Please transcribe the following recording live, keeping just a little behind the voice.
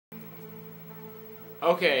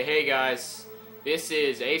Okay, hey guys. This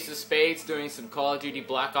is Ace of Spades doing some Call of Duty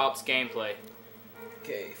Black Ops gameplay.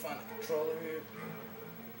 Okay, find the controller here.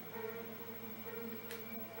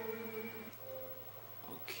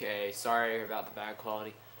 Okay, sorry about the bad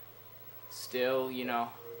quality. Still, you know,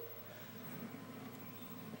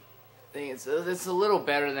 I think it's a little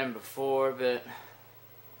better than before, but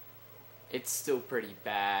it's still pretty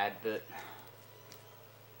bad, but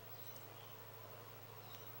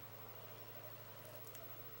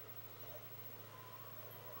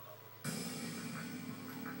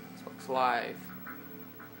Xbox Live.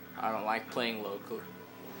 I don't like playing locally.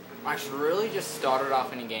 I should really just start it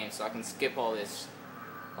off in a game so I can skip all this,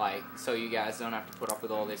 like, so you guys don't have to put up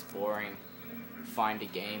with all this boring find a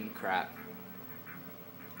game crap.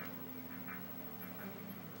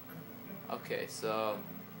 Okay, so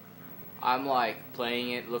I'm like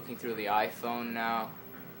playing it looking through the iPhone now.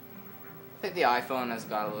 I think the iPhone has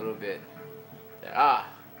got a little bit.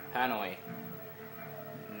 Hanoi.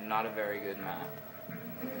 Not a very good map.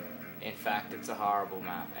 In fact, it's a horrible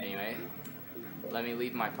map. Anyway, let me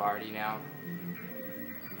leave my party now.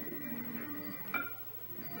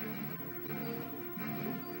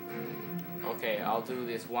 Okay, I'll do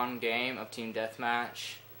this one game of Team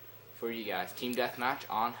Deathmatch for you guys. Team Deathmatch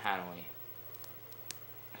on Hanoi.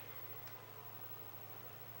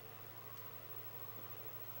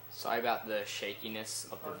 Sorry about the shakiness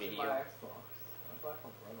of the video.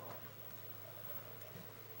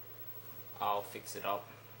 I'll fix it up.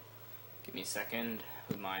 Give me a second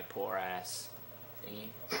with my poor ass thingy.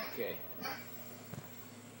 Okay.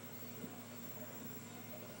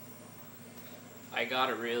 I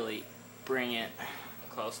gotta really bring it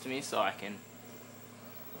close to me so I can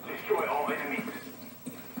destroy all enemies.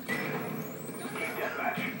 Team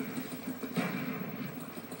deathmatch.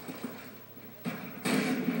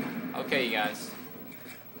 Okay, you guys.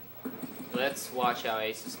 Let's watch how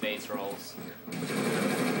Ace of Spades rolls.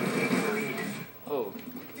 Oh.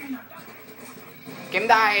 Kim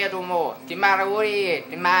dai tu mo, ti marui,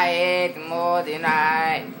 ti mai, ti mo, ti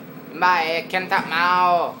nai, ti mai, ken tap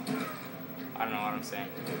mao. I don't know what I'm saying.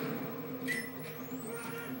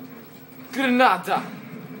 Granada!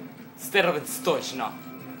 Sterovenstochna.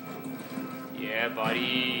 Yeah,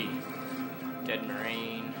 buddy. Dead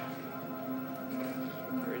Marine.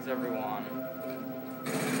 Where's everyone?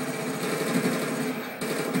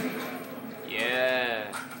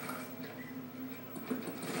 Yeah.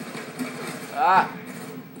 Ah!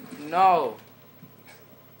 No!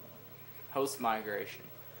 Host migration.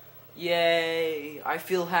 Yay! I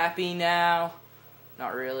feel happy now.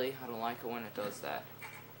 Not really. I don't like it when it does that.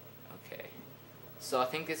 Okay. So I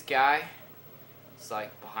think this guy is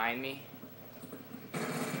like behind me.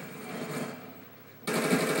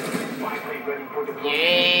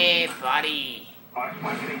 Yay, buddy!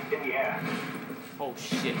 In the air. Oh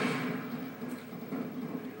shit.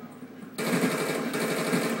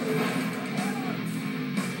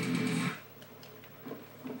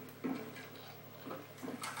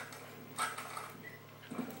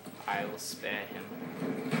 I will spare him.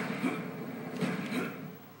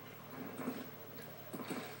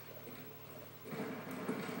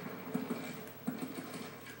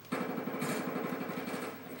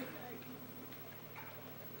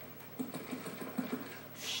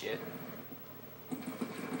 Shit.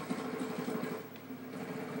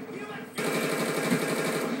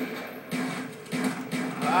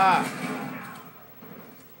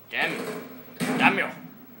 Damn you. Damn you.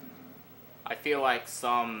 I feel like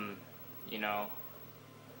some, you know.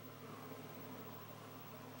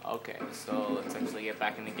 Okay, so let's actually get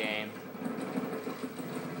back in the game.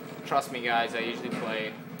 Trust me guys, I usually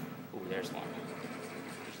play. Ooh, there's one.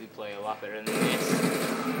 Usually play a lot better than this.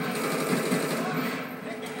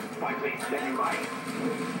 Standing by.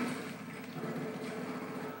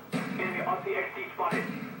 Enemy on the XD spotted.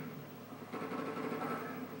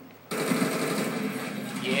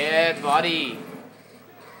 Yeah, buddy.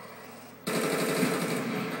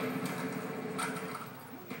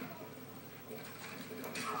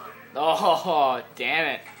 Oh, damn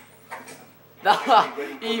it.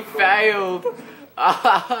 He failed.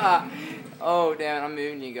 Oh, damn it. I'm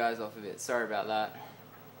moving you guys off of it. Sorry about that.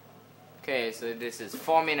 Okay, so this is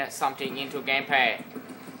 4 minutes something into gameplay.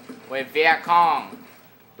 With Viet Cong.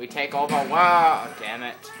 We take over world. Damn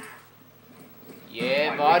it.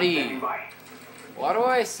 Yeah, buddy. Why do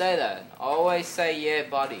I say that? I always say yeah,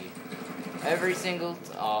 buddy. Every single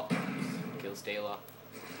oh, kill stealer.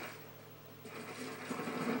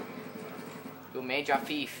 You major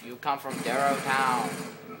thief. You come from Darrow Town.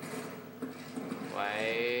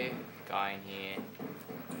 Wait, guy in here.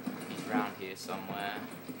 He's around here somewhere.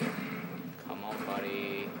 Come on,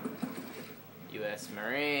 buddy. You US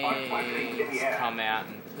Marines, come out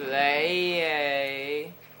and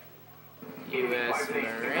play. US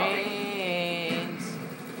Marines,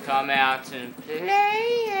 come out and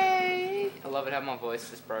play. I love it how my voice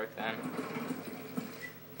just broke then.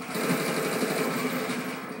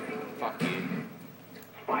 Fuck you.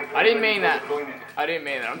 I didn't mean that. I didn't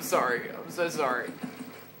mean that. I'm sorry. I'm so sorry.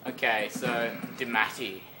 Okay, so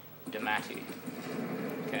Damati.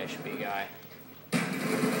 Okay, should be a guy.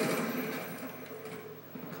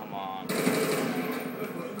 Come on.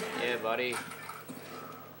 Yeah, buddy.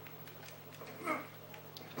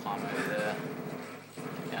 Climb over there.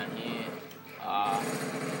 Down here.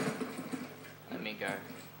 Let me go.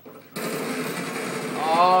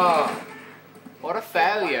 Oh! What a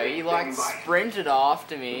failure. He like sprinted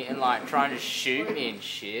after me and like trying to shoot me and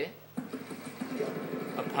shit.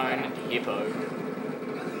 Opponent hippo.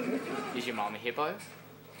 Is your mom a hippo?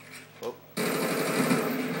 Oh.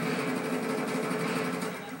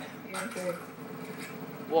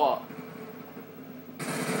 What?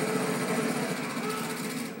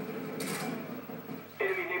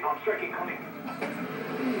 Enemy napalm strike incoming.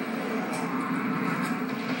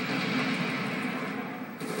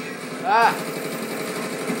 Ah!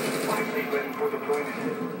 Spy plane ready for deployment.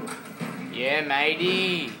 Yeah,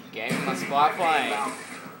 matey. Gave me my spy plane.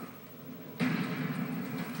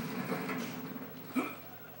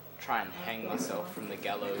 Try and hang myself from the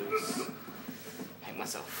gallows. Hang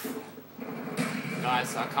myself.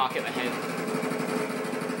 Guys, I can't get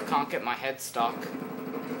my head stuck.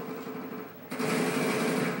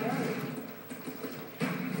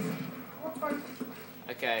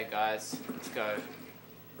 Okay, guys, let's go.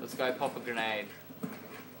 Let's go pop a grenade.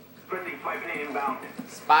 Friendly spy plane inbound.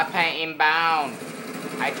 Spy plane inbound.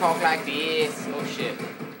 I talk like this. Oh shit.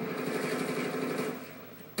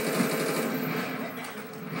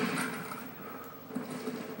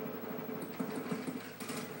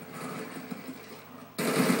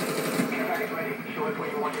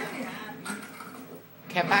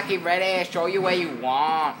 Kepaki ready, show you where you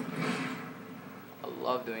want. I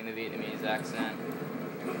love doing the Vietnamese accent.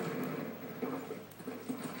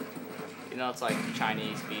 You know, it's like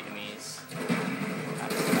Chinese, Vietnamese.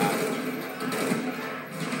 Kind of stuff.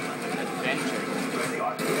 Adventure.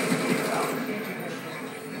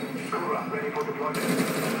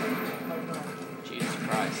 Jesus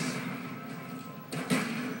Christ.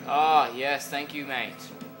 Oh, yes, thank you, mate.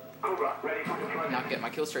 Now get my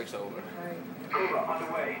kill streaks over.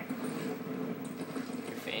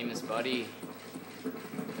 You're famous, buddy.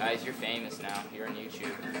 Guys, you're famous now. You're on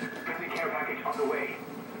YouTube. Care package on the way.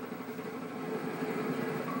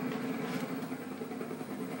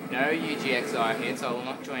 No UGXI here, so I will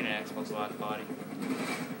not join an Xbox Live party.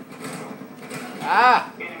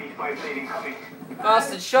 Ah! Enemy spy plane incoming.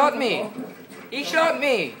 Bastard shot me! He shot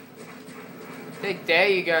me! There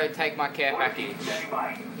you go, take my care package.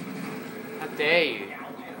 How dare you?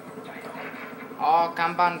 Oh,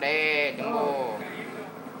 Kampande, Timbo.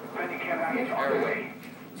 Friendly care package on the way.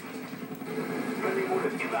 Friendly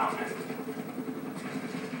mortars inbound.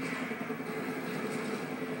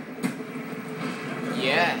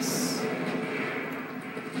 Yes.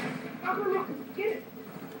 Get it.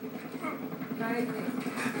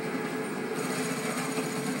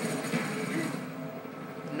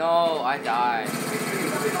 No, I died.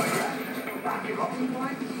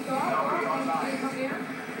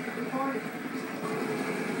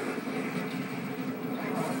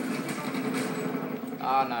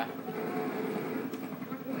 Oh no.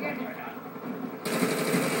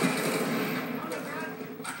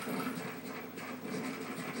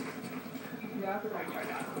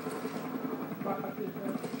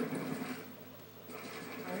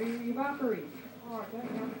 Evaporate.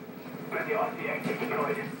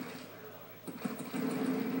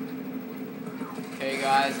 Okay,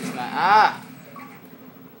 guys,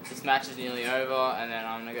 this match is nearly over, and then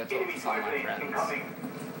I'm gonna go talk to some of my friends.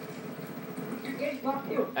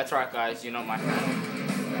 That's right, guys, you're not my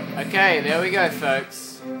friend. Okay, there we go,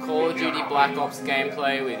 folks. Call of Duty Black Ops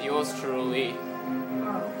gameplay with yours truly.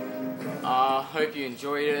 Hope you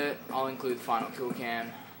enjoyed it. I'll include the final kill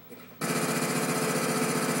cam.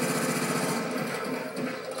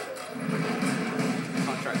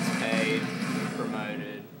 Contracts paid,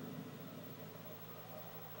 promoted.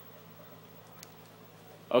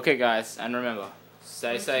 Okay, guys, and remember,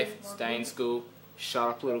 stay safe, stay in school, shut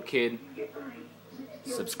up, little kid,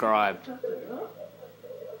 subscribe.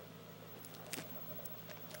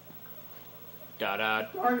 Da da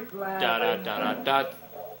da da da da da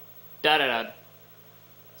da da.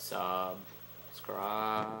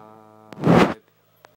 Subscribe.